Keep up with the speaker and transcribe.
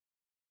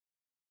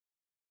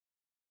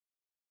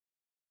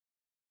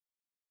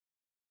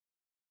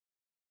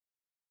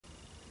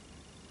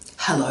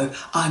Hello,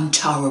 I'm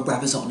Tara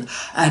Brabazon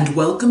and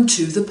welcome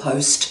to the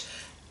post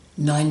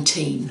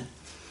 19,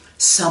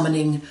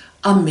 Summoning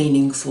a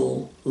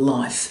Meaningful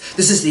Life.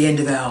 This is the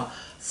end of our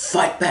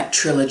Fight Back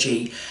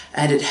trilogy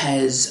and it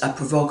has a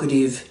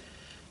provocative,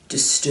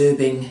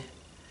 disturbing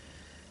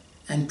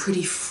and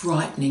pretty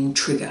frightening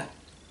trigger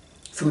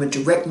from a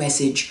direct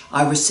message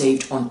I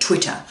received on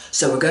Twitter.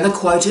 So we're going to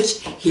quote it.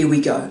 Here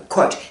we go.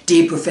 Quote,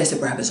 "Dear Professor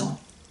Brabazon,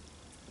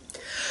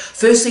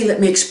 firstly, let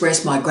me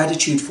express my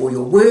gratitude for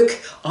your work.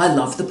 I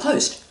love the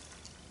post.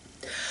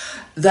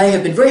 They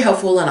have been very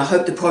helpful and I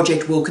hope the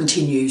project will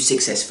continue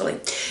successfully.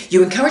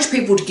 You encourage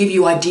people to give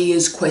you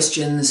ideas,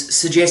 questions,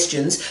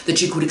 suggestions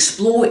that you could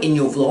explore in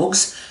your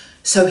vlogs,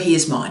 so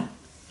here's mine.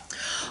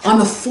 I'm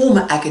a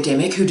former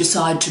academic who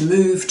decided to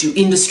move to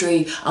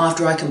industry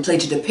after I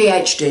completed a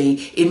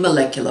PhD in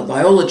molecular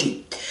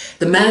biology.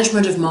 The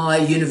management of my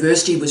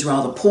university was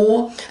rather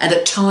poor and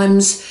at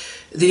times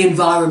the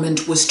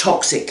environment was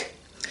toxic.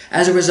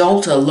 As a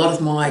result, a lot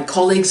of my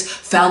colleagues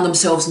found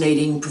themselves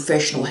needing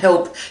professional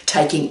help,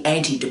 taking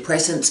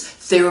antidepressants,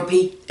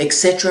 therapy,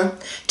 etc.,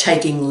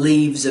 taking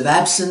leaves of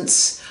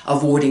absence,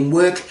 avoiding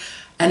work,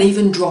 and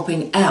even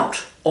dropping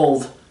out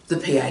of the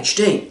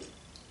PhD.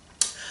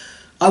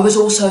 I was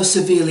also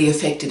severely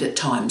affected at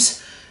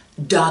times,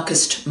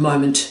 darkest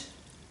moment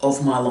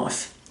of my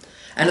life.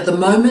 And at the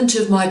moment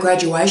of my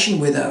graduation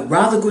with a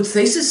rather good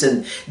thesis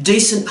and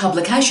decent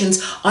publications,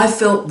 I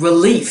felt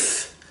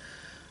relief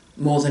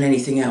more than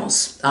anything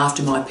else.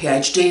 After my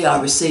PhD, I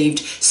received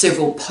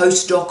several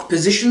postdoc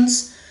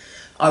positions.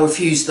 I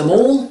refused them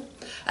all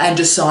and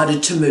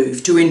decided to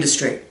move to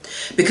industry.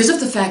 Because of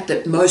the fact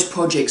that most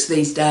projects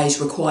these days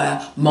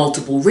require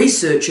multiple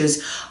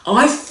researchers,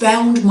 I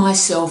found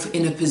myself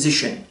in a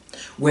position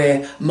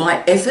where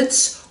my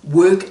efforts,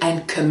 work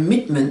and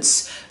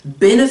commitments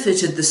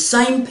benefited the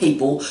same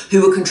people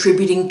who were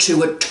contributing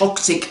to a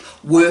toxic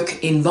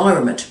work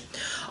environment.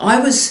 I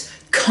was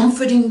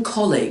comforting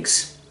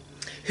colleagues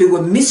who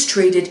were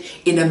mistreated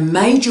in a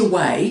major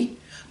way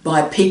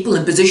by people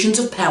in positions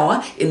of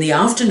power in the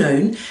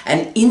afternoon,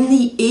 and in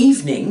the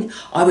evening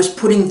I was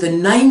putting the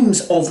names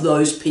of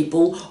those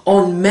people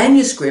on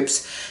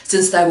manuscripts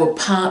since they were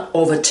part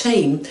of a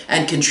team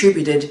and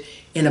contributed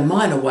in a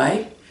minor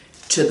way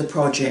to the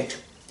project.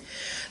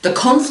 The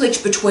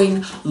conflict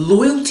between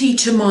loyalty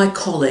to my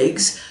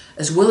colleagues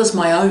as well as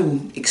my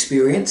own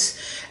experience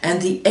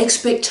and the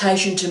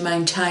expectation to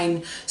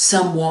maintain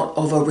somewhat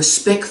of a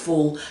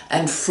respectful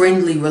and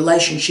friendly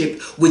relationship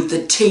with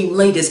the team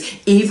leaders,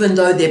 even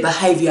though their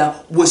behaviour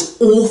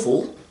was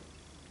awful,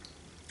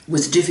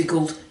 was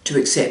difficult to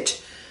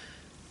accept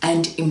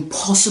and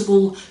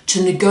impossible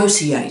to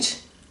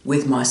negotiate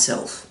with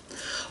myself.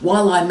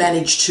 While I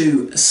managed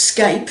to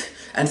escape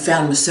and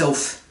found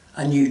myself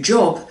a new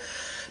job,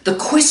 the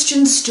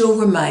question still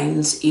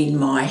remains in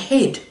my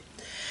head.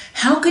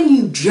 How can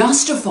you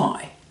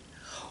justify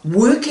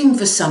working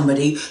for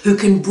somebody who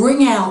can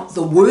bring out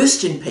the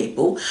worst in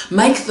people,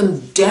 make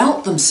them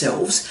doubt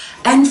themselves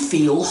and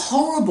feel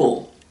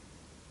horrible?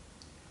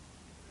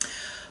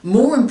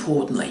 More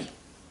importantly,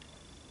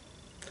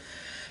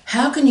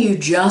 how can you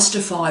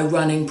justify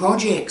running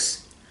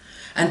projects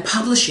and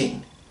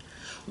publishing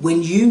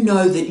when you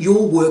know that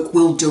your work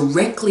will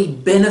directly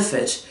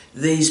benefit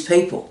these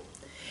people?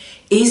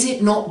 Is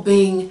it not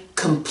being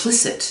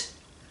complicit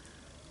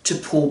to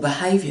poor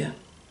behaviour?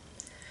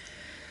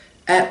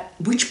 At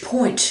which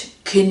point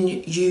can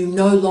you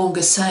no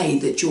longer say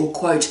that you're,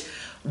 quote,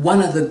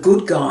 one of the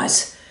good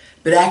guys,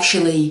 but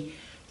actually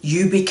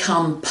you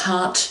become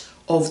part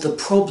of the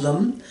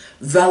problem,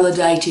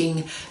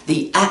 validating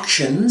the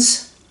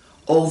actions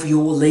of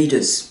your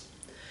leaders?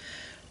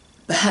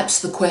 Perhaps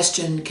the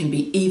question can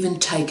be even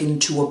taken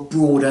to a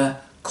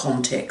broader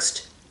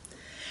context.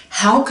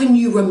 How can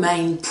you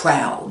remain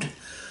proud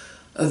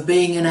of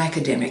being an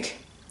academic,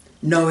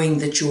 knowing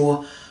that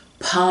you're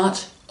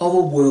part of a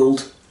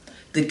world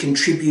that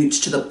contributes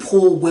to the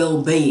poor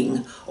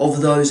well-being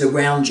of those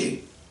around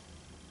you?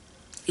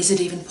 Is it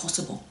even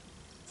possible?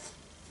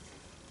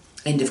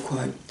 End of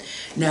quote.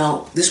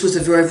 Now, this was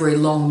a very, very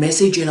long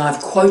message and I've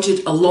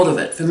quoted a lot of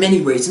it for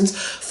many reasons.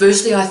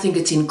 Firstly, I think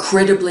it's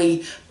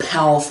incredibly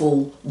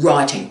powerful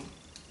writing.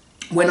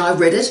 When I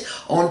read it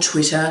on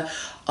Twitter,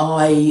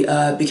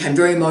 I became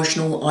very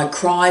emotional. I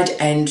cried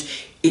and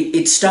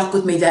it stuck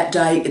with me that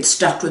day, it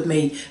stuck with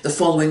me the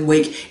following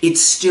week,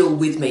 it's still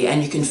with me,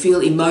 and you can feel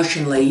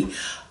emotionally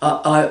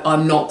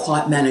I'm not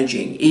quite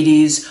managing. It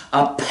is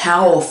a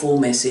powerful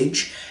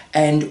message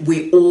and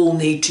we all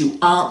need to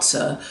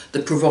answer the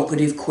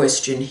provocative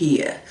question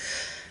here.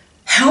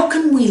 How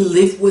can we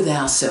live with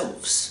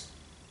ourselves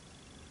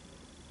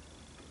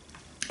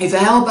if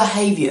our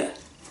behaviour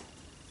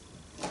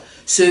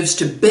serves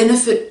to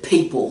benefit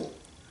people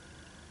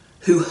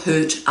who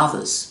hurt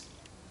others?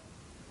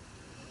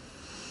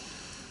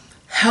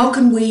 How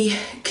can we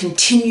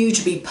continue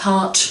to be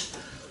part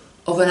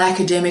of an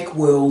academic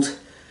world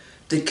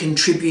that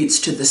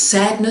contributes to the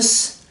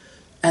sadness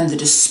and the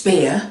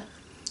despair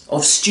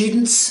of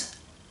students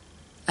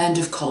and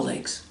of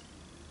colleagues?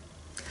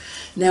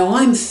 Now,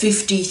 I'm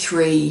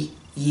 53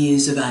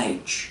 years of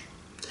age.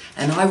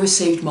 And I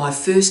received my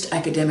first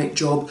academic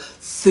job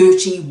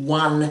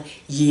 31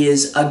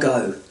 years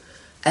ago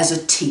as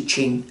a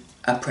teaching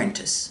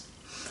apprentice.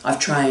 I've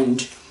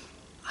trained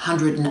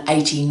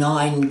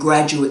 189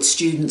 graduate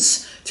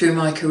students through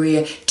my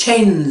career,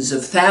 tens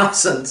of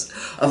thousands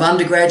of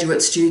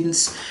undergraduate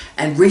students,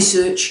 and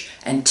research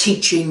and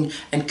teaching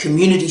and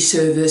community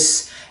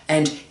service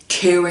and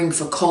caring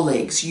for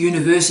colleagues,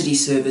 university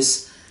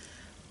service.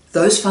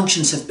 Those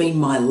functions have been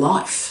my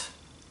life.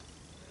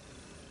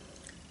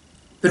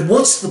 But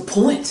what's the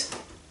point?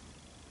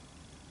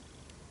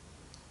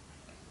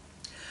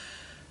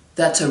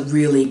 That's a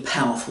really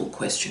powerful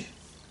question.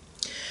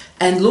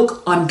 And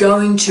look, I'm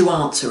going to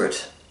answer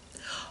it.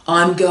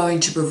 I'm going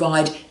to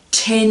provide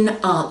 10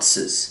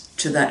 answers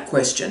to that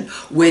question.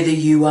 Whether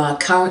you are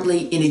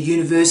currently in a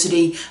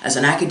university as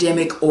an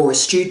academic or a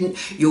student,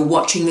 you're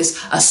watching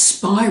this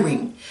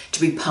aspiring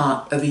to be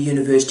part of a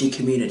university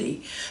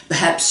community.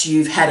 Perhaps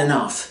you've had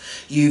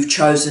enough. You've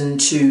chosen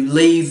to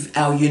leave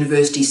our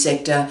university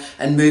sector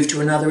and move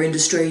to another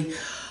industry.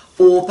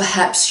 Or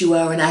perhaps you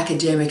are an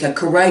academic, a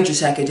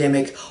courageous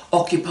academic,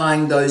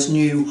 occupying those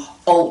new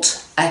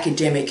alt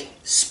academic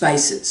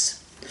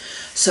spaces.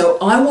 So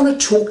I want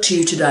to talk to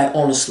you today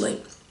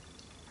honestly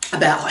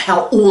about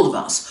how all of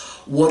us,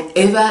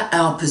 whatever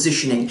our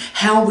positioning,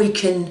 how we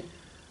can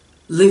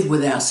live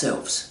with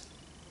ourselves,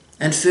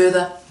 and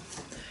further,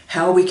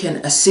 how we can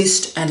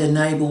assist and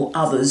enable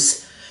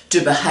others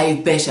to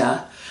behave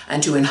better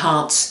and to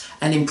enhance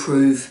and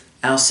improve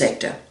our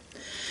sector.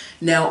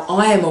 Now,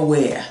 I am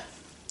aware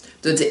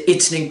that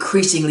it's an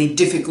increasingly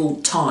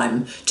difficult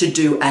time to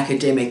do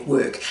academic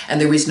work, and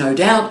there is no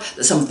doubt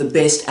that some of the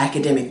best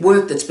academic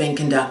work that's being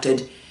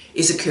conducted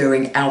is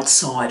occurring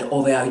outside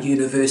of our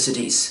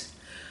universities.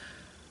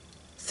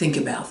 Think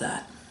about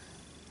that.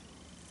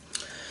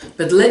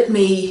 But let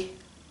me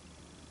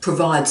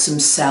provide some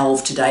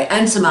salve today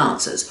and some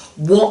answers.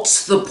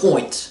 What's the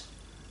point?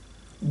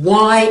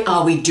 Why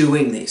are we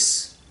doing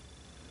this?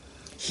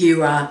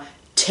 Here are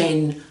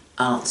 10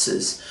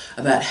 answers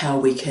about how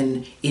we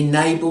can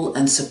enable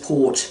and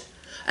support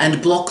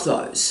and block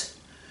those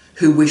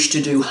who wish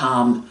to do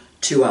harm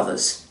to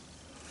others.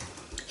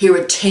 Here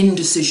are 10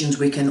 decisions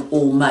we can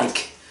all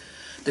make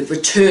that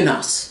return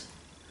us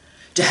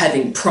to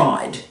having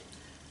pride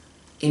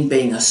in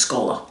being a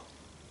scholar.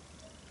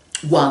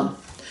 1.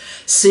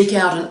 Seek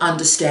out and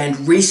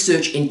understand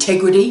research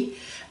integrity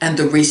and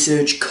the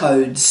research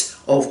codes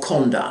of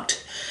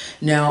conduct.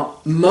 Now,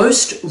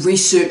 most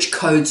research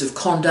codes of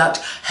conduct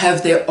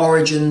have their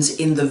origins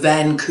in the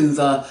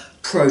Vancouver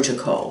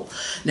Protocol.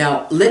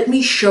 Now, let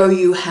me show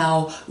you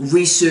how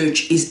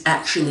research is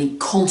actually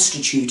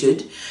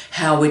constituted,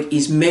 how it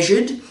is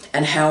measured,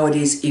 and how it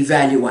is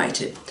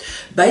evaluated.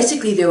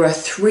 Basically, there are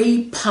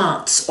 3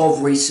 parts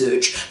of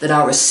research that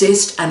are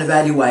assessed and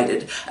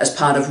evaluated as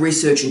part of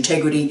research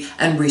integrity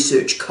and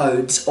research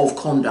codes of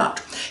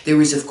conduct.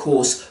 There is, of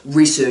course,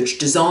 research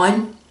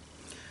design.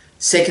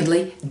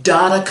 Secondly,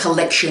 data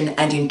collection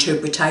and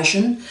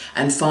interpretation.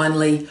 And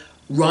finally,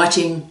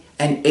 writing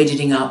and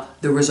editing up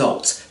the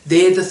results.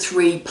 They're the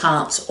 3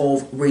 parts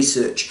of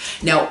research.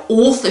 Now,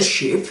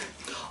 authorship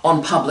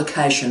on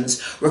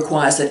publications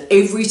requires that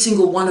every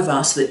single one of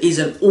us that is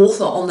an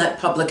author on that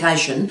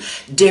publication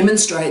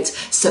demonstrates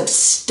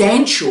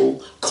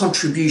substantial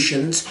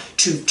contributions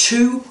to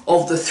 2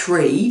 of the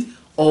 3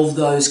 of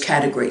those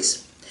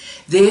categories.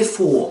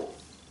 Therefore,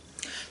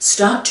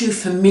 start to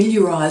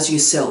familiarise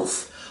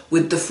yourself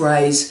with the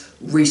phrase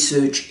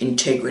research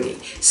integrity.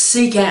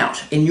 Seek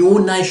out in your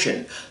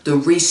nation the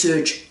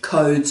research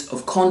codes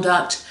of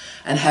conduct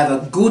and have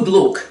a good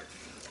look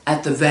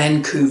at the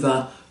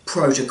Vancouver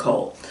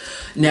Protocol.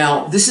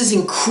 Now, this is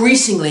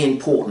increasingly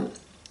important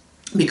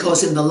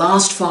because in the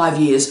last 5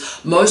 years,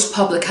 most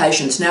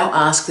publications now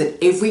ask that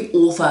every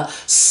author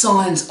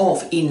signs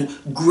off in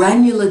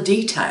granular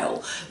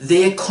detail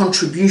their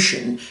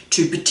contribution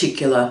to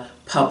particular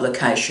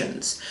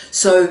publications.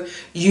 So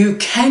you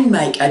can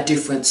make a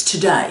difference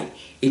today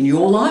in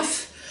your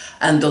life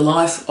and the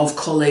life of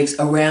colleagues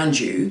around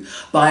you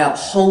by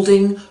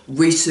upholding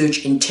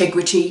research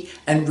integrity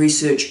and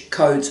research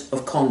codes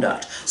of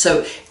conduct.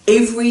 So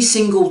every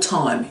single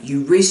time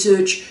you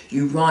research,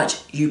 you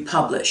write, you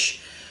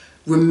publish,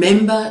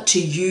 remember to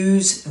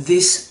use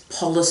this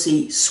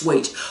policy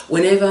suite.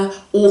 Whenever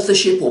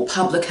authorship or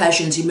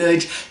publications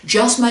emerge,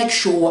 just make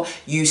sure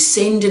you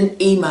send an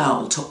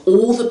email to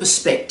all the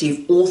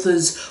prospective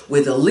authors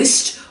with a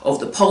list of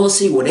the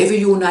policy, whatever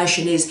your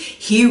nation is.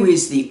 Here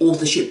is the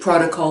authorship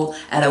protocol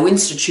at our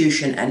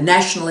institution and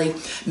nationally.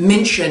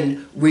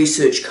 Mention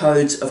research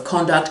codes of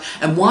conduct,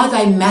 and why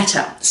they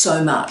matter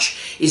so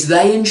much is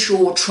they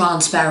ensure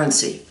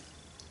transparency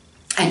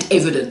and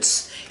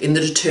evidence in the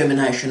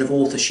determination of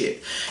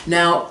authorship.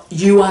 Now,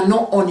 you are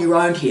not on your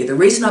own here. The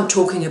reason I'm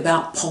talking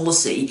about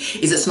policy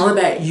is it's not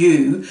about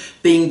you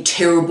being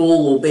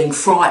terrible or being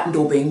frightened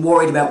or being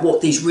worried about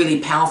what these really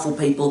powerful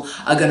people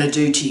are going to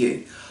do to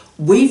you.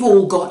 We've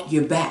all got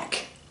your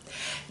back.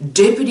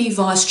 Deputy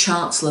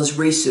Vice-Chancellor's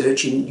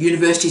research in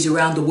universities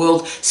around the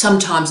world,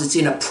 sometimes it's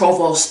in a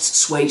provost's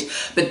suite,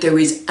 but there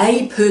is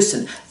a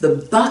person, the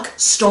buck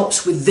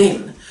stops with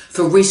them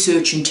for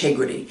research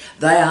integrity.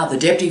 They are the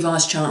Deputy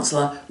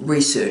Vice-Chancellor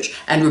Research.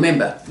 And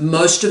remember,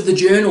 most of the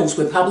journals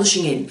we're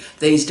publishing in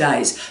these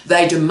days,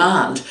 they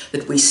demand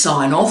that we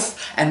sign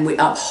off and we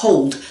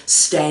uphold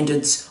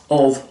standards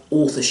of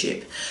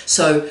authorship.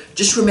 So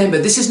just remember,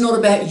 this is not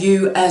about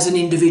you as an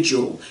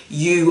individual,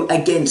 you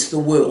against the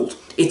world.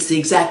 It's the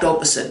exact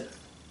opposite.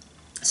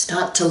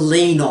 Start to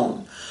lean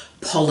on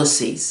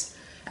policies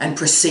and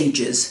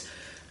procedures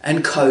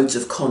and codes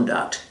of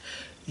conduct.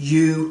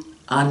 You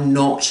are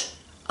not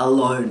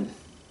alone.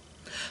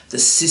 The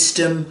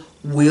system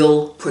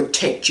will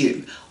protect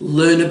you.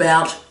 Learn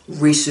about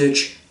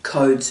research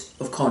codes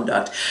of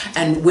conduct.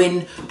 And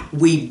when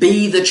we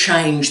be the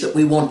change that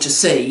we want to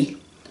see,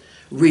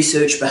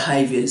 research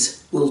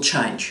behaviours will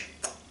change.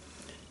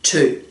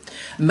 2,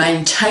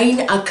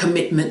 maintain a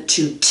commitment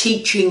to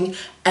teaching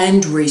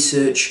and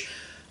research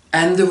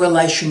and the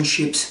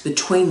relationships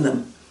between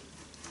them.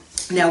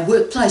 Now,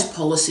 workplace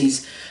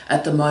policies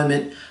at the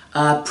moment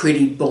are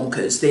pretty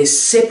bonkers. They're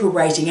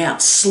separating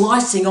out,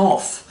 slicing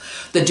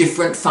off the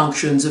different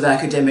functions of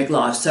academic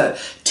life. So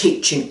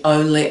teaching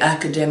only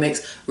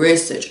academics,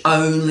 research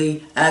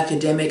only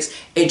academics,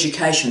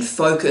 education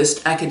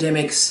focused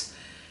academics.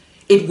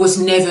 It was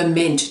never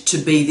meant to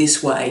be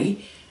this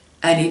way,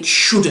 and it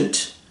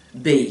shouldn't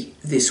be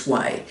this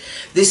way.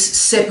 This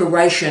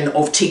separation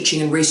of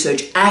teaching and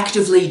research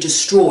actively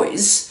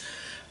destroys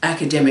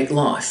academic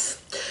life.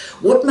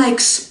 What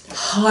makes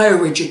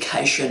higher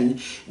education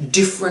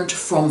different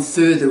from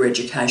further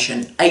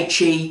education,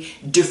 HE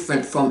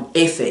different from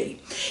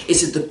FE,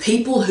 is that the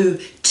people who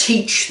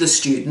teach the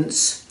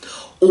students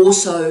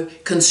also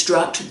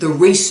construct the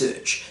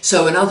research.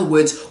 So in other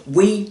words,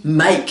 we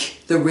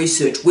make the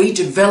research, we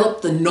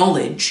develop the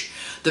knowledge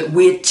that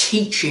we're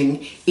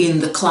teaching in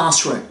the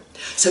classroom.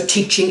 So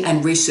teaching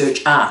and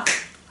research are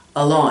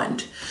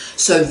aligned.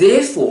 So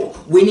therefore,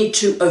 we need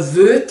to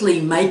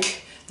overtly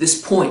make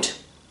this point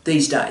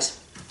these days.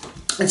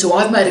 And so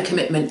I've made a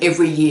commitment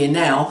every year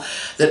now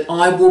that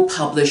I will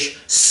publish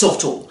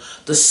SOTL,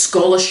 the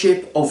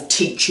Scholarship of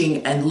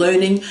Teaching and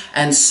Learning,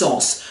 and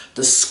SOS,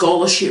 the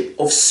Scholarship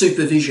of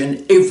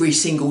Supervision, every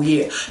single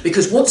year.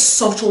 Because what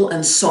SOTL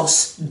and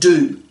SOS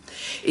do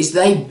is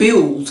they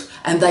build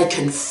and they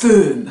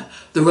confirm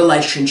the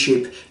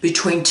relationship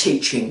between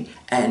teaching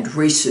and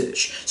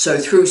research. So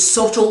through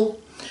SOTL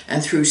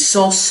and through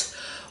SOS,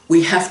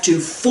 we have to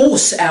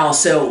force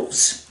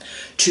ourselves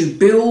to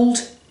build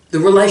the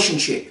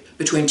relationship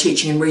between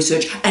teaching and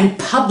research and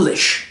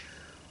publish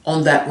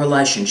on that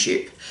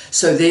relationship.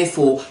 So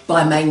therefore,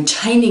 by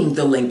maintaining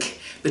the link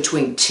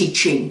between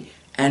teaching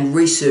and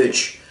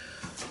research,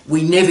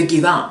 we never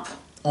give up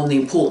on the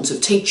importance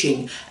of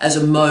teaching as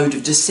a mode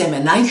of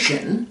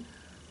dissemination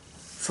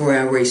for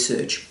our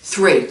research.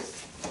 3,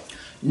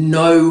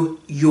 know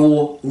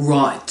your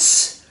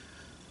rights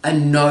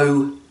and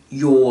know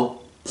your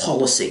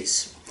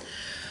policies.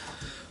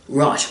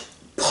 Right,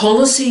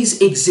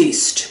 policies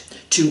exist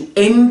to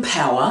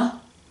empower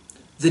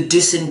the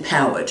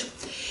disempowered.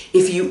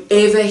 If you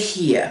ever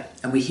hear,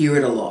 and we hear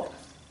it a lot,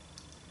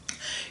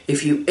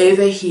 if you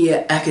ever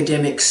hear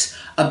academics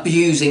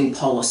abusing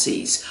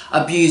policies,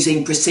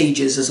 abusing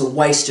procedures as a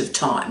waste of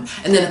time,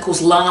 and then of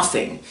course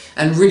laughing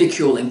and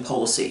ridiculing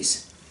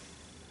policies,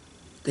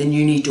 then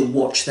you need to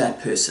watch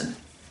that person.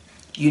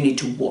 You need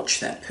to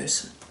watch that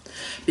person.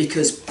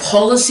 Because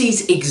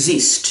policies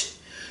exist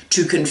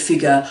to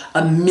configure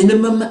a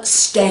minimum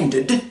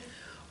standard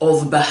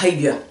of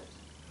behaviour.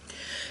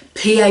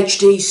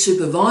 PhD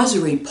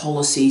supervisory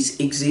policies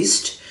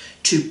exist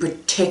to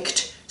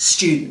protect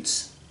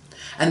students,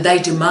 and they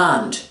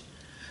demand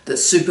that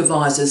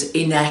supervisors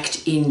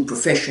enact in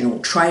professional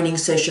training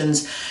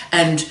sessions,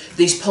 and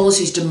these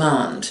policies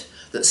demand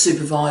that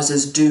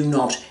supervisors do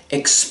not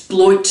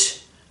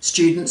exploit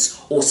students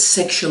or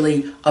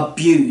sexually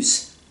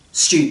abuse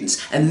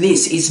students, and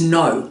this is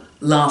no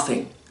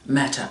laughing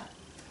matter.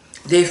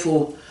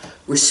 Therefore,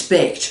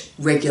 respect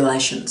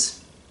regulations,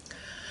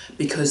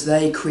 because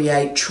they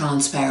create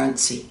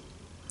transparency.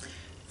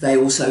 They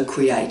also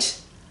create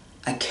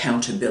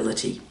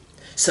accountability.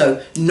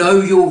 So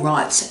know your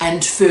rights,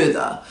 and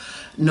further,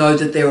 know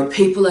that there are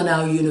people in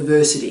our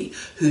university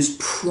whose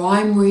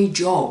primary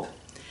job,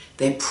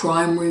 their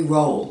primary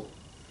role,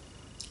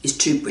 is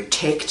to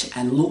protect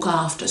and look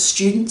after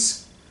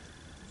students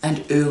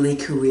and early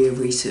career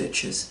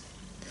researchers.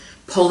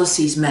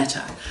 Policies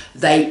matter.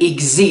 They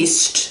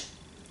exist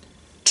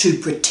to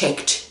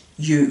protect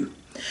you.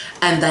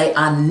 And they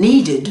are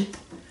needed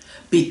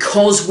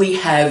because we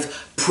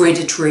have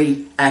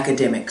predatory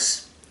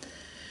academics.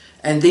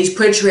 And these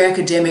predatory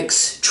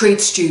academics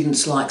treat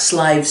students like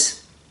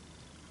slaves.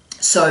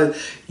 So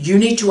you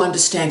need to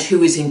understand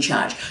who is in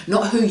charge,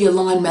 not who your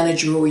line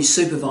manager or your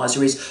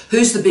supervisor is.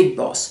 Who's the big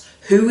boss?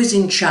 Who is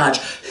in charge?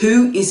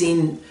 Who is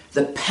in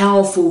the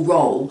powerful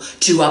role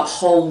to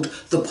uphold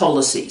the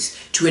policies,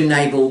 to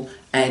enable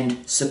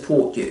and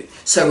support you.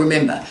 So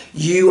remember,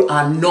 you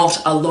are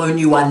not alone.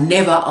 You are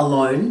never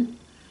alone.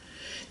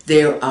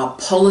 There are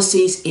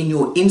policies in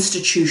your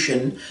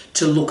institution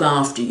to look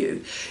after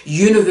you.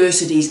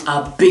 Universities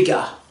are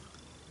bigger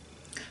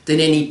than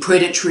any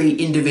predatory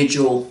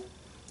individual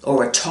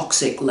or a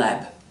toxic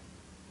lab.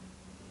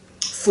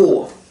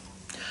 4,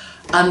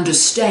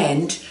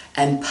 understand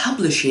and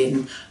publish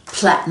in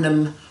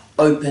platinum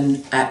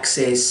open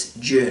access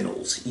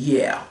journals.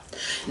 Yeah.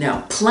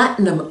 Now,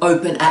 platinum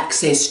open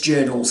access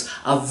journals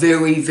are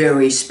very,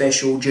 very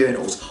special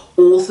journals.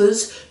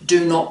 Authors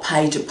do not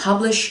pay to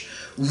publish.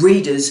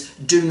 Readers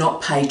do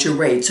not pay to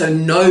read. So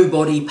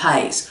nobody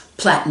pays.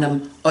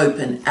 Platinum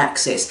open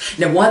access.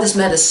 Now, why this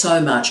matters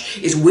so much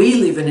is we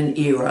live in an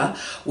era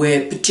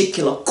where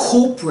particular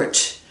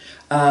corporate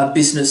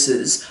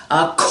businesses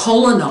are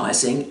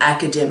colonising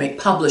academic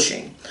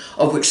publishing,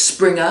 of which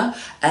Springer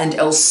and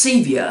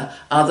Elsevier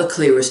are the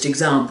clearest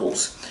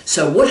examples.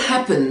 So what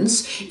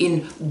happens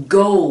in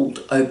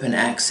gold open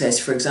access,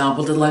 for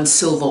example, let alone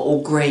silver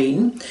or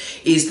green,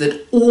 is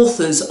that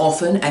authors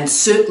often, and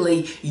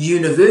certainly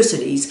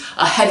universities,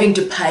 are having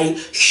to pay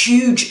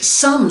huge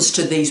sums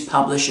to these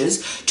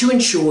publishers to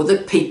ensure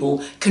that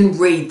people can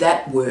read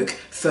that work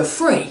for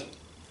free.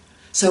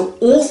 So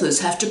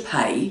authors have to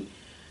pay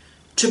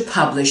to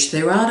publish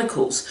their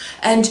articles,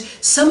 and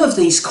some of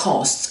these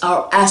costs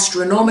are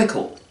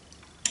astronomical.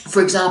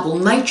 For example,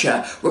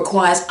 Nature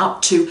requires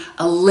up to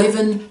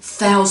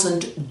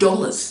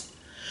 $11,000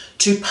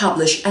 to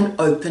publish an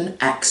open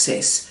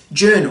access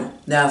journal.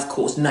 Now, of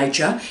course,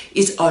 Nature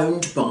is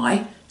owned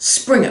by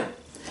Springer.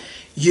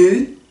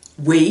 We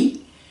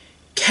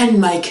can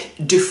make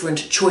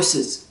different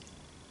choices.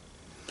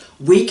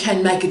 We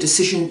can make a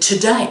decision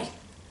today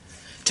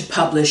to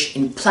publish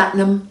in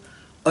platinum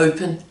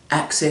open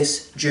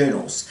access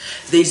journals.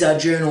 These are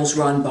journals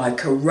run by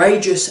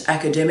courageous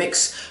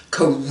academics,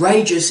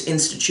 courageous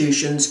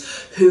institutions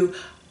who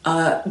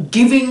are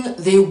giving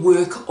their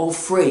work for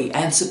free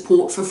and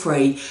support for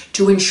free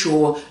to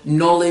ensure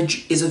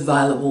knowledge is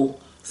available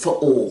for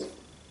all.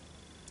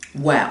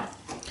 Wow.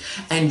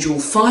 And you'll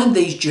find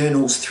these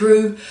journals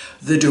through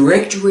the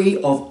directory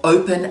of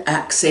open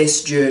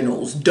access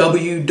journals,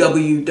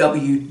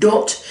 www.doaj.org.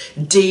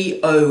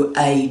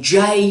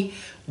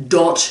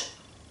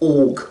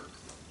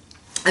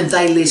 And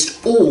they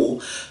list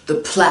all the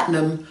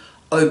platinum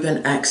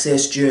open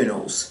access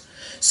journals.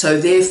 So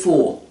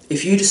therefore,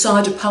 if you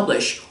decide to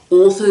publish,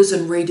 authors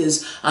and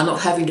readers are not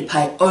having to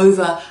pay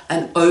over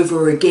and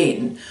over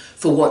again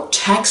for what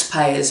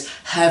taxpayers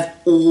have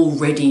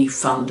already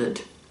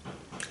funded.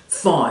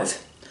 5,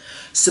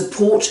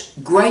 support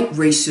great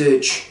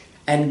research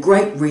and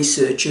great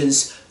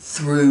researchers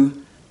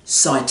through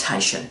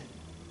citation.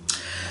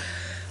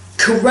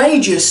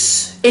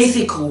 Courageous,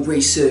 ethical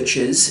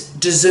researchers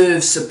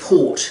deserve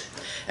support.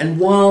 And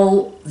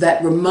while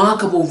that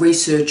remarkable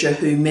researcher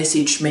who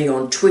messaged me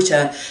on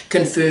Twitter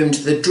confirmed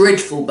the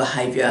dreadful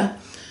behaviour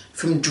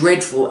from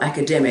dreadful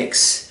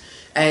academics,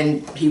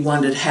 and he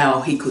wondered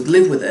how he could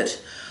live with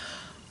it,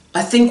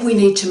 I think we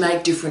need to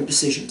make different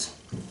decisions.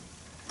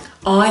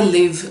 I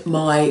live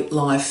my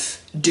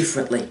life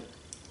differently.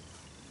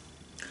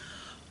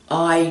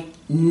 I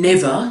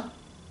never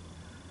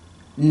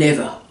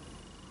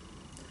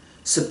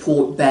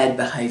support bad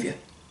behaviour.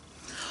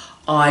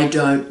 I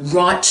don't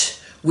write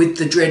with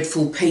the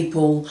dreadful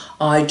people.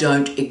 I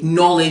don't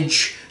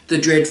acknowledge the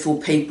dreadful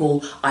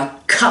people. I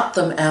cut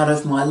them out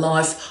of my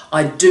life.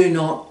 I do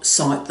not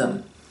cite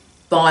them.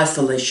 Bye,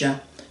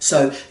 Felicia.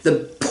 So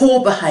the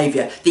poor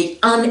behaviour, the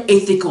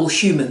unethical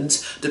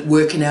humans that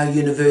work in our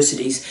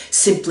universities,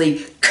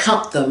 simply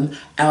cut them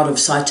out of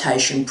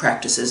citation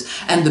practices.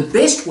 And the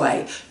best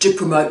way to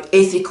promote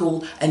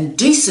ethical and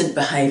decent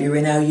behaviour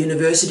in our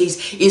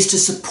universities is to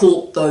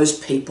support those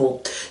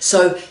people.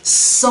 So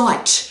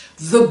cite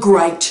the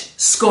great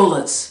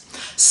scholars.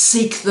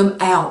 Seek them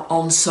out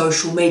on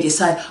social media.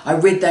 Say, I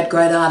read that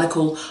great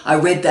article, I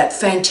read that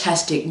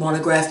fantastic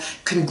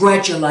monograph,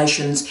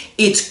 congratulations,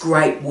 it's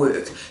great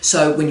work.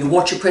 So when you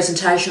watch a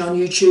presentation on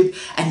YouTube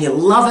and you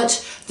love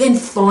it, then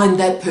find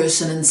that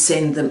person and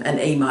send them an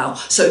email.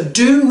 So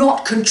do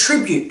not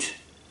contribute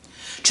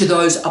to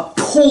those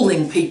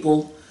appalling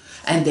people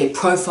and their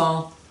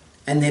profile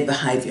and their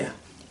behaviour.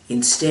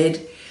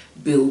 Instead,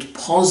 build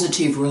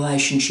positive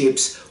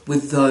relationships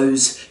with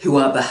those who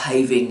are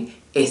behaving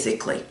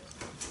ethically.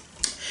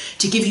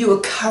 To give you a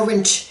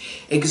current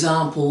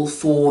example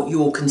for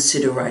your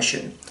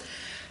consideration,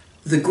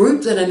 the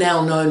group that are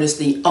now known as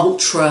the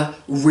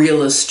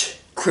ultra-realist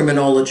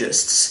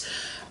criminologists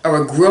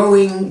are a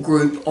growing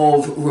group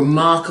of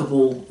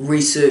remarkable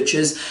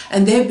researchers,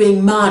 and they're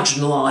being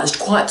marginalised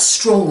quite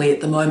strongly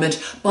at the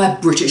moment by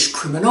British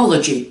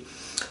criminology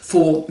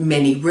for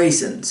many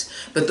reasons.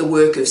 But the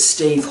work of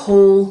Steve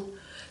Hall,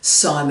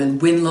 Simon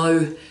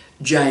Winlow,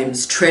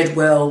 James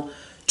Treadwell,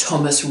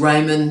 Thomas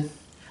Raymond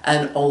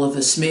and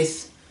Oliver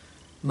Smith,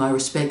 my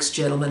respects,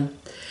 gentlemen.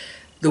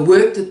 The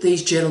work that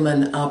these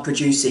gentlemen are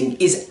producing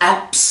is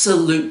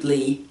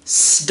absolutely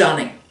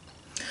stunning.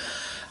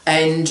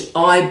 And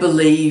I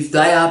believe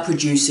they are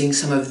producing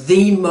some of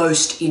the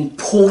most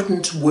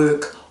important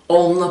work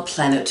on the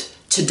planet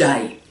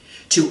today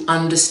to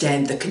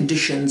understand the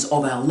conditions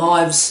of our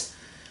lives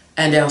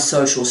and our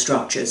social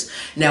structures.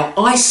 Now,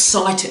 I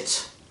cite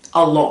it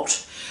a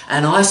lot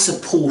and I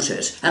support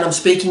it, and I'm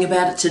speaking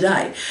about it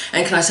today.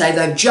 And can I say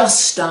they've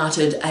just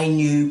started a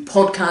new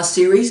podcast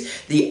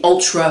series, the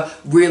Ultra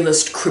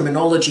Realist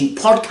Criminology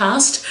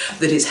podcast,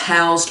 that is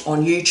housed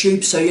on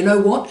YouTube. So you know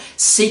what?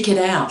 Seek it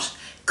out.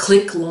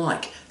 Click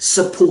like,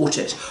 support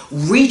it,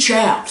 reach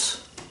out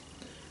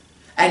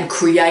and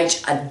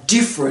create a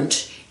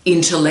different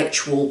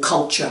intellectual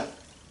culture.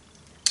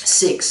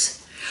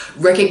 6,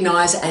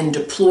 recognise and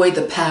deploy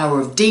the power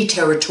of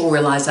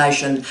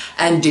deterritorialisation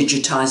and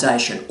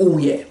digitisation. Oh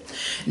yeah.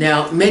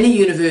 Now, many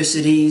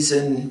universities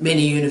and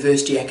many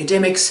university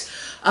academics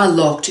are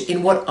locked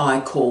in what I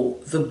call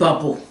the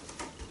bubble,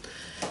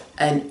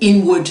 an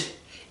inward,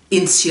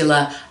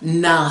 insular,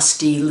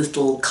 nasty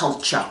little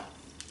culture.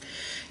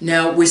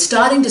 Now, we're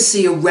starting to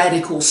see a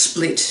radical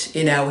split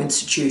in our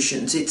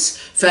institutions. It's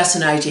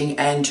fascinating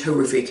and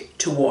horrific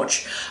to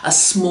watch. A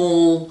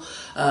small,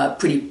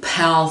 pretty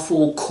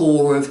powerful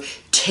core of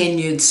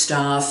tenured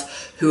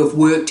staff who have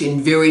worked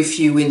in very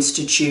few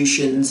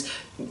institutions,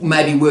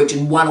 maybe worked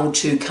in 1 or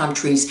 2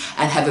 countries,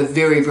 and have a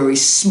very, very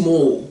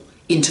small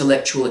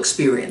intellectual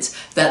experience.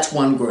 That's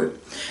one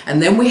group.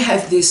 And then we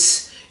have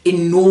this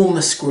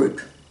enormous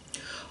group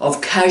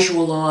of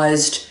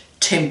casualised,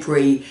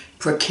 temporary,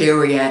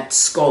 precariat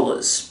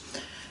scholars,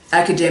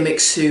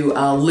 academics who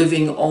are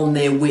living on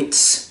their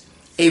wits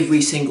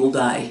every single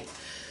day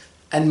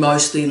and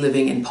mostly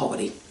living in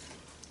poverty.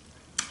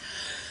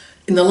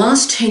 In the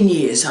last 10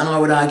 years, and I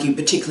would argue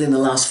particularly in the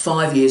last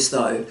 5 years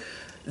though,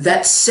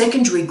 that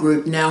secondary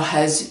group now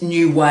has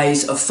new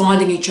ways of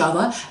finding each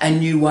other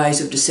and new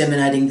ways of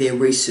disseminating their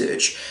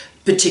research,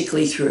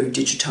 particularly through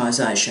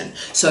digitisation.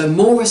 So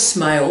Maura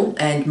Smale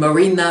and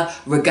Marina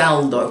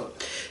Regaldo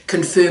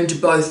confirmed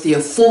both the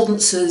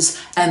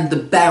affordances and the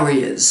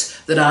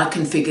barriers that are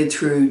configured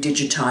through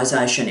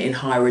digitisation in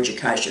higher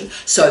education.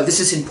 So this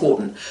is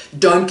important.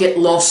 Don't get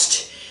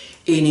lost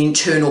in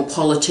internal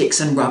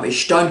politics and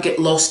rubbish. Don't get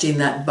lost in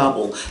that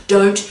bubble.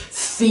 Don't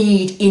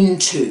feed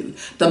into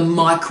the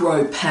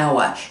micro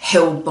power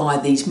held by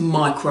these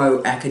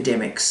micro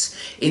academics.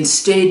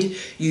 Instead,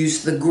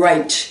 use the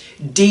great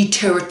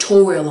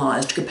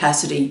deterritorialised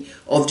capacity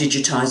of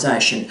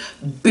digitisation.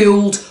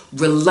 Build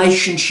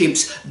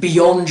relationships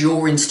beyond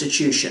your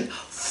institution.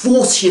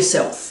 Force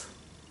yourself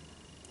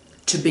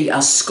to be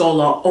a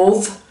scholar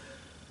of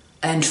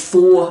and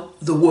for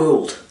the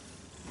world,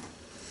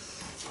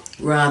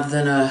 rather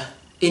than an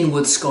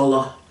inward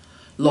scholar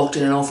locked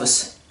in an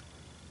office,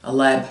 a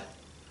lab,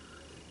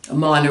 a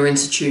minor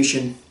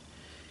institution,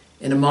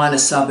 in a minor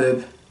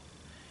suburb,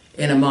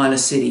 in a minor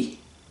city,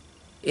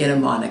 in a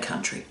minor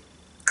country.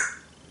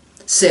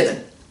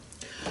 7,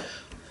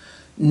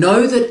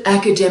 know that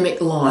academic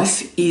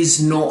life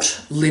is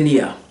not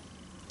linear.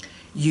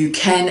 You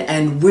can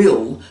and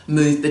will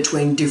move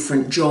between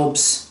different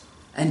jobs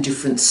and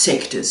different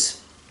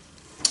sectors.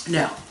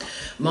 Now,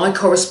 my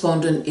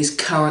correspondent is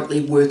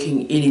currently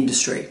working in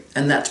industry,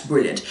 and that's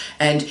brilliant.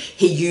 And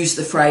he used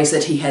the phrase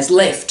that he has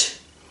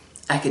left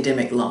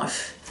academic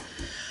life.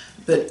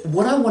 But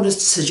what I want to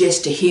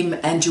suggest to him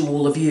and to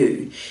all of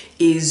you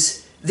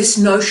is this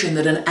notion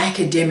that an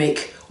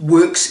academic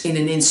works in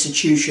an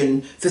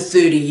institution for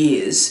 30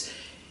 years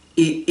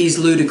is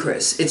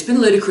ludicrous. It's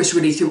been ludicrous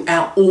really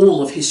throughout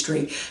all of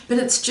history, but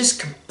it's just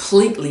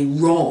completely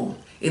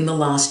wrong in the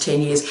last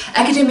 10 years.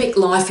 Academic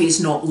life is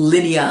not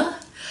linear,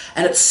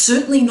 and it's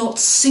certainly not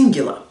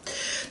singular.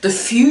 The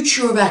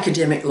future of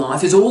academic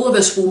life is all of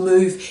us will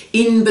move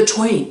in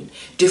between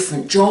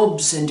different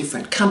jobs and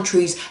different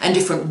countries and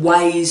different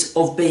ways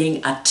of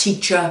being a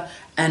teacher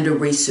and a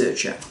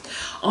researcher.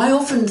 I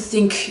often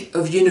think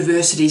of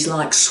universities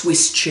like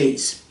Swiss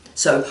cheese.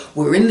 So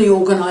we're in the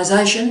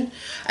organisation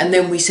and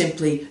then we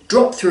simply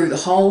drop through the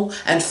hole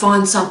and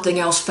find something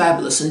else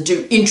fabulous and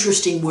do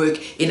interesting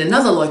work in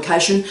another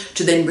location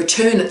to then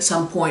return at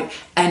some point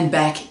and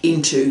back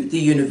into the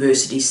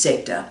university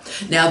sector.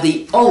 Now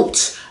the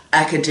alt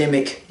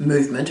academic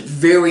movement,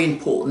 very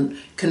important,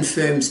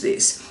 confirms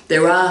this.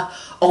 There are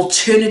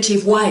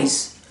alternative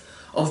ways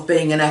of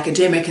being an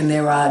academic and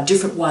there are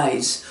different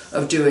ways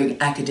of doing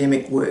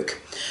academic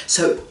work.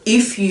 So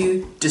if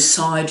you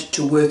decide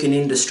to work in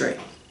industry,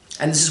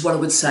 and this is what I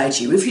would say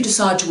to you, if you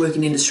decide to work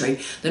in industry,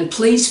 then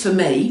please, for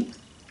me,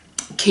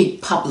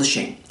 keep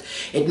publishing.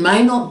 It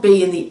may not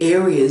be in the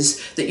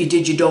areas that you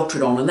did your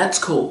doctorate on, and that's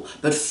cool,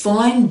 but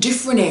find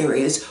different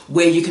areas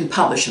where you can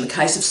publish. In the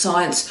case of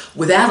science,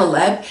 without a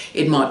lab,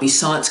 it might be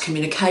science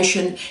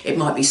communication, it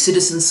might be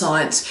citizen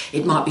science,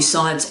 it might be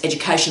science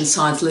education,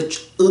 science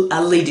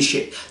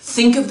leadership.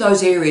 Think of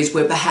those areas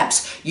where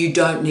perhaps you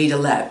don't need a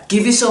lab.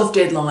 Give yourself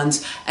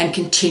deadlines and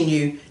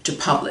continue to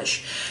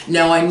publish.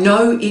 Now, I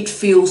know it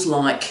feels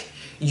like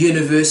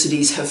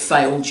universities have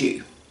failed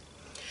you,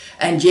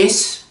 and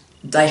yes,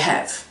 they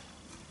have.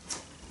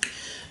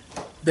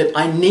 But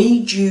I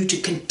need you to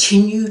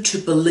continue to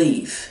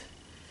believe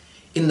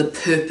in the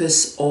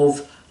purpose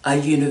of a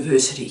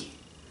university,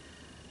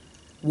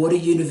 what a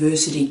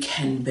university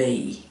can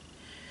be.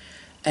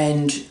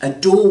 And a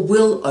door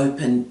will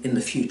open in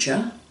the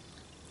future,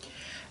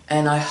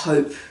 and I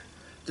hope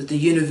that the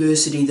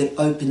university that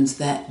opens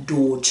that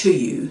door to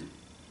you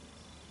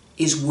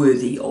is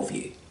worthy of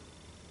you.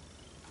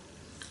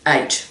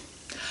 8.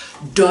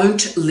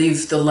 Don't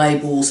live the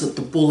labels that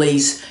the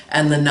bullies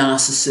and the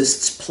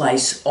narcissists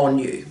place on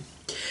you.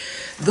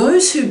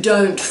 Those who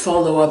don't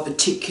follow a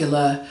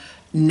particular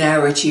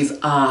narrative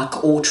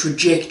arc or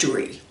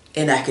trajectory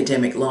in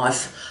academic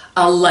life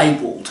are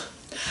labelled,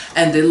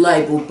 and they're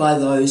labelled by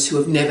those who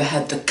have never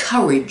had the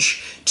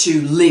courage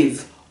to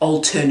live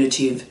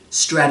alternative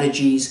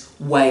strategies,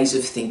 ways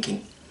of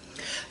thinking.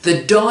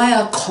 The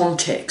dire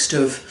context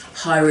of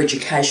higher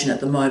education at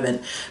the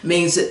moment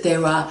means that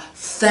there are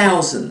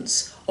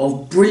thousands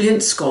of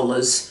brilliant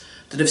scholars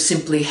that have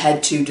simply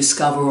had to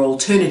discover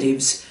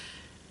alternatives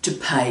to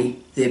pay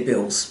their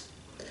bills.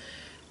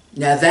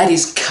 Now that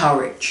is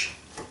courage.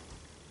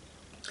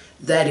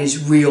 That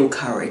is real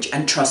courage,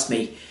 and trust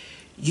me,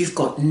 you've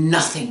got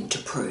nothing to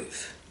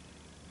prove.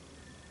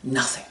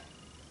 Nothing.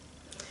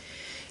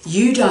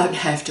 You don't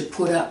have to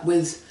put up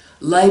with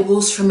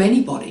labels from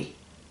anybody.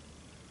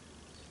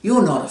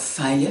 You're not a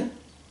failure.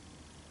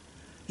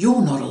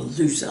 You're not a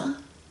loser.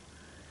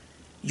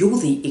 You're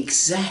the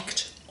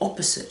exact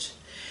opposite.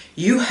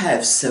 You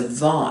have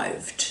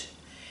survived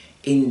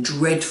in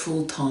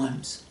dreadful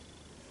times,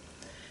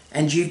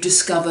 and you've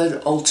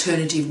discovered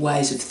alternative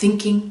ways of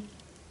thinking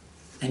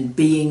and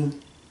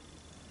being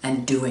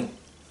and doing.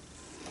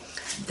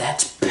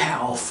 That's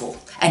powerful,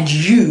 and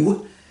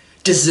you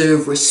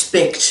deserve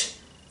respect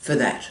for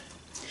that.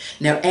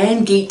 Now,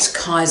 Anne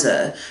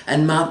Geetz-Kaiser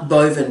and Mark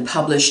Boven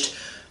published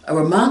a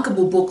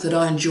remarkable book that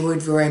I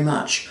enjoyed very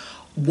much,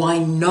 Why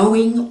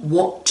Knowing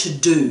What to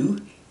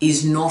Do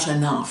Is Not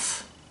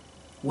Enough.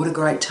 What a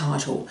great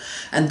title.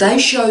 And they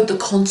showed the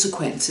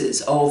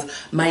consequences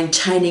of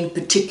maintaining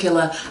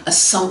particular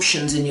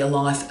assumptions in your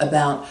life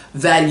about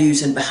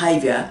values and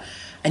behaviour,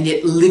 and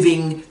yet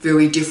living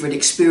very different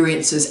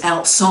experiences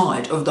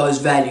outside of those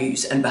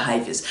values and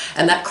behaviours.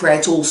 And that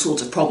creates all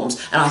sorts of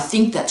problems. And I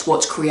think that's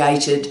what's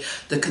created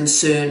the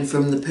concern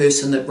from the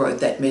person that wrote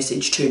that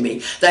message to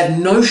me. They have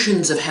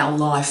notions of how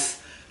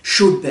life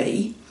should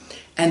be,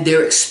 and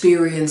their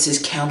experience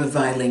is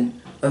countervailing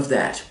of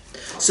that.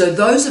 So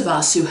those of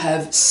us who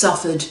have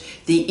suffered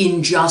the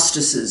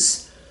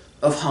injustices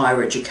of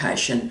higher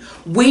education,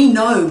 we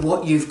know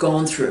what you've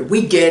gone through.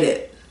 We get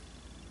it.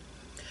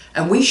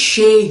 And we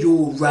share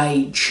your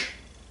rage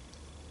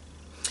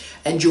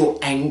and your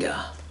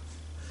anger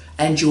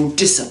and your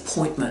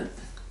disappointment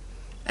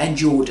and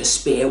your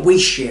despair. We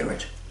share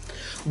it.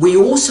 We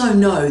also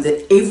know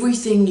that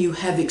everything you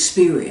have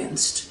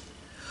experienced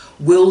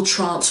will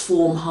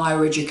transform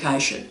higher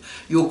education.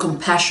 Your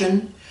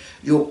compassion,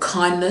 your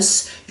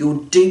kindness,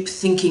 your deep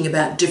thinking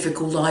about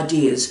difficult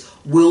ideas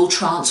will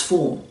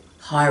transform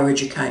higher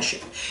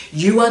education.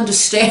 You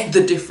understand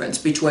the difference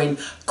between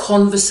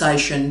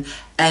conversation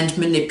and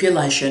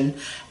manipulation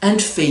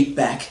and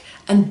feedback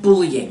and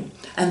bullying,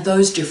 and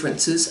those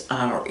differences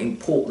are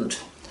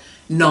important.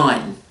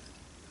 9.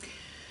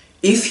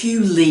 If you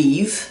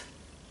leave,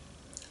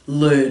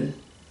 learn.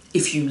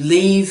 If you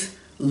leave,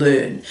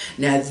 learn.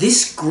 Now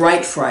this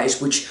great phrase,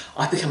 which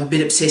I've become a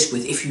bit obsessed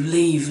with, if you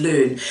leave,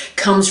 learn,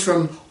 comes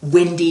from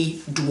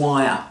Wendy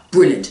Dwyer.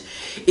 Brilliant.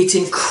 It's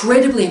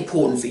incredibly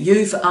important for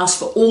you, for us,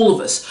 for all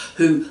of us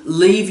who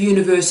leave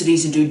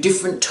universities and do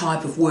different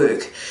type of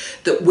work,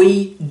 that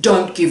we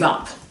don't give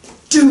up.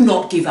 Do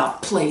not give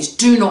up, please.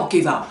 Do not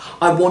give up.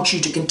 I want you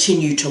to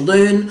continue to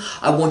learn.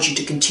 I want you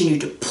to continue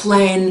to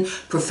plan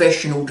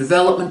professional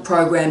development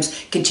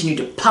programs, continue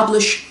to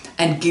publish,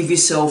 and give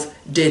yourself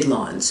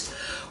deadlines.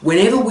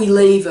 Whenever we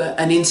leave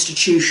an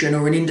institution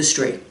or an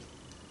industry,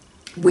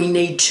 we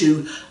need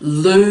to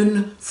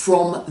learn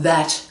from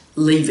that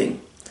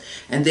leaving,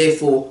 and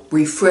therefore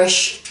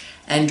refresh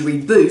and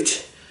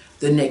reboot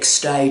the next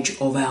stage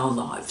of our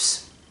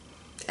lives.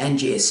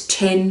 And yes,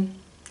 10,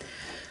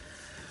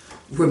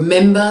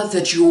 remember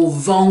that your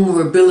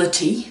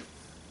vulnerability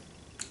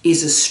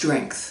is a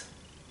strength.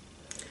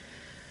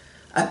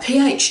 A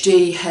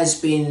PhD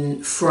has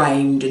been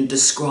framed and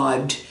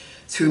described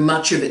through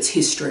much of its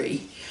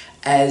history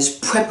as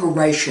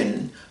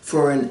preparation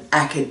for an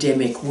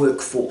academic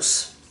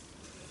workforce.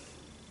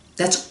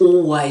 That's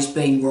always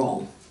been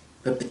wrong,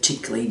 but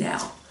particularly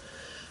now.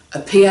 A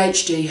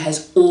PhD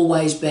has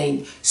always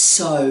been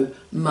so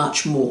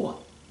much more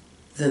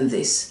than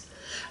this.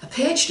 A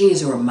PhD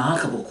is a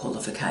remarkable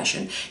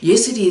qualification.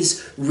 Yes, it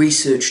is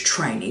research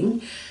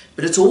training,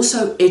 but it's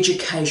also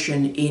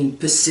education in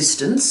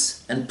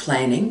persistence and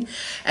planning,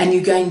 and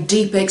you gain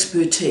deep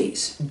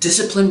expertise,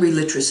 disciplinary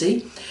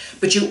literacy,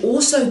 but you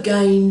also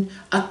gain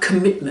a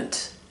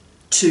commitment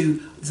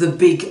to the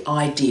big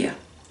idea.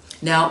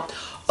 Now,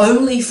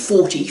 only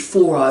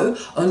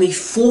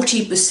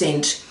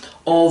 40%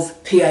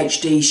 of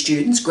PhD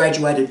students,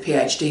 graduated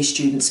PhD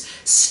students,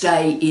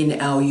 stay in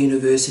our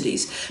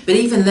universities. But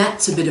even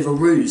that's a bit of a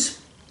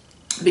ruse,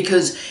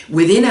 because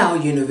within our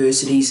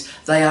universities,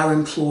 they are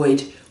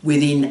employed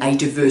within a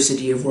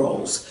diversity of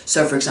roles.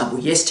 So for example,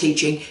 yes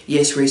teaching,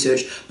 yes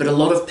research, but a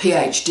lot of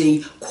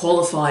PhD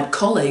qualified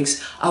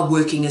colleagues are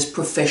working as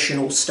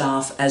professional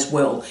staff as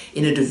well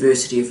in a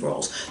diversity of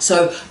roles.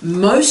 So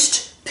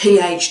most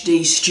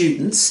PhD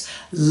students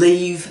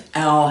leave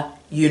our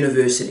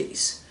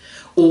universities.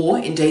 Or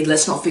indeed,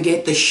 let's not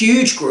forget the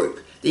huge group,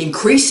 the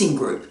increasing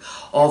group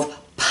of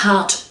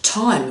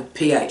part-time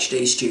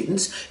PhD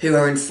students who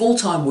are in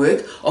full-time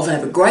work, often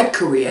have a great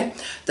career,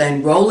 they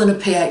enroll in a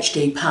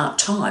PhD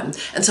part-time,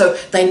 and so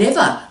they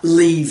never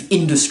leave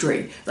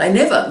industry, they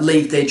never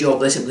leave their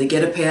job, they simply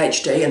get a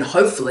PhD and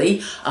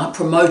hopefully are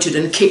promoted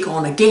and kick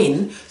on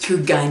again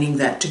through gaining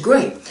that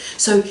degree.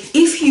 So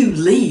if you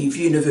leave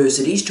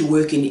universities to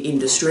work in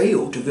industry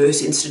or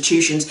diverse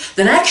institutions,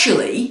 then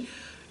actually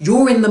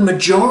you're in the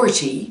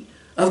majority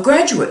of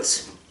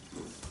graduates.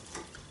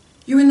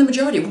 You're in the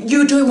majority.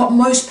 You're doing what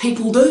most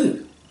people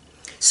do.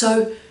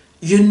 So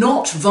you're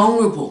not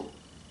vulnerable.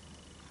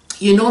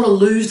 You're not a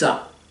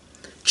loser.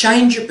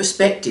 Change your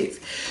perspective.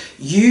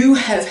 You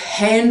have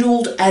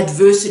handled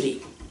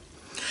adversity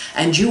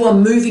and you are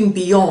moving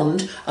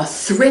beyond a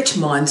threat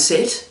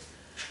mindset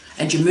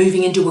and you're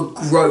moving into a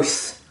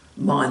growth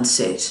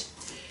mindset.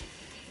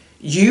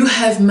 You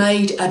have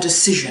made a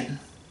decision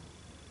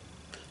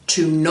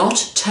to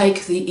not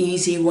take the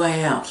easy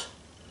way out.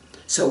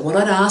 So what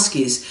I'd ask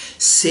is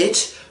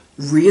set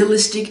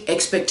realistic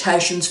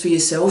expectations for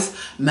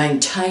yourself,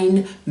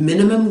 maintain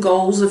minimum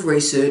goals of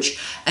research,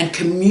 and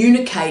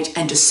communicate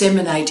and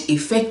disseminate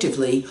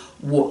effectively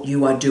what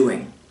you are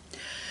doing.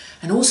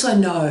 And also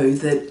know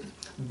that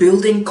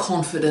building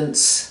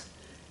confidence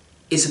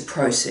is a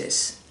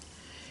process.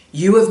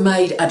 You have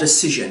made a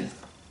decision,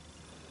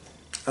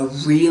 a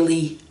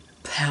really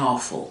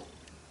powerful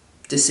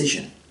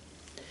decision.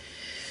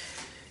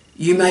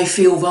 You may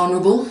feel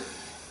vulnerable.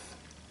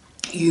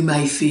 You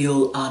may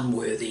feel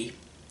unworthy.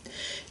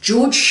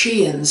 George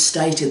Sheehan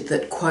stated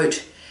that,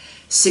 quote,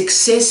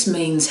 success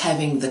means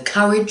having the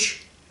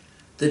courage,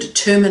 the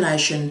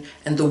determination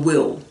and the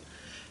will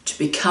to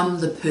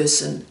become the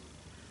person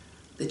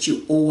that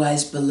you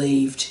always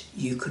believed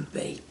you could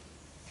be.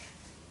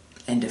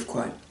 End of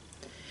quote.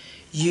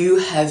 You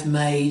have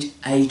made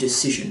a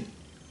decision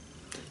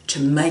to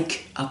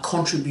make a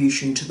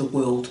contribution to the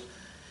world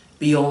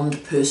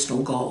beyond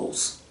personal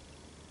goals.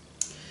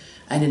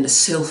 And in a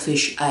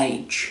selfish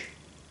age,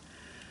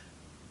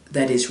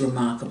 that is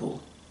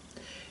remarkable.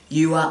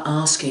 You are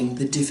asking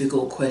the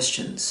difficult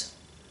questions.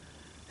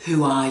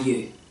 Who are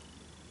you?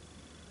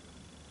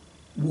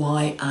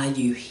 Why are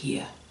you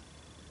here?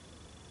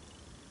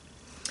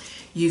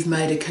 You've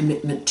made a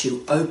commitment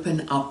to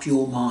open up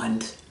your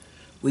mind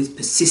with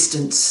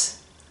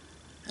persistence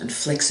and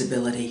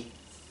flexibility.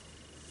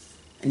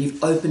 And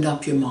you've opened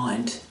up your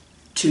mind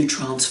to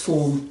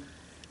transform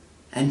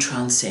and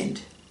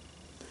transcend.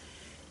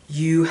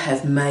 You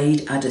have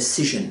made a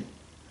decision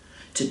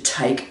to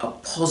take a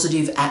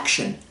positive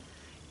action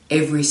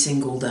every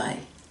single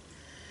day.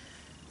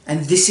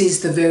 And this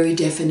is the very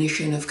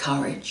definition of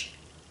courage.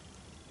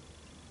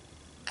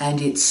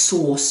 And it's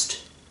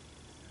sourced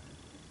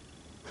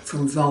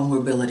from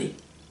vulnerability.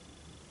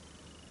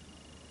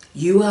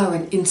 You are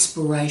an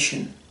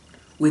inspiration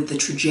with the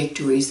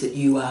trajectories that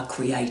you are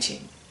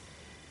creating.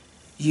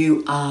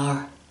 You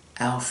are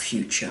our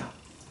future.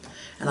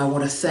 And I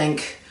want to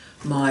thank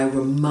my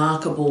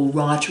remarkable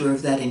writer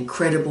of that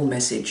incredible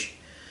message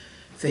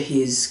for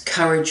his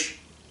courage,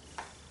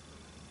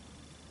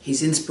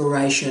 his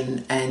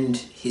inspiration and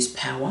his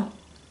power.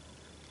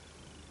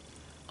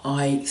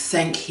 I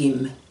thank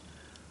him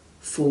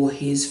for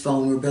his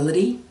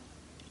vulnerability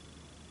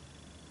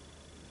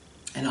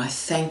and I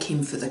thank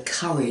him for the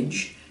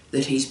courage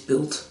that he's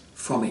built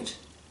from it.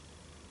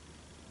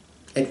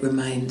 It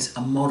remains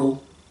a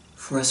model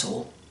for us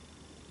all.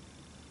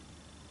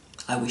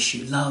 I wish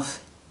you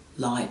love,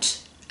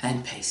 light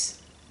and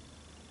peace.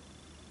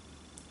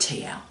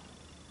 Tea out.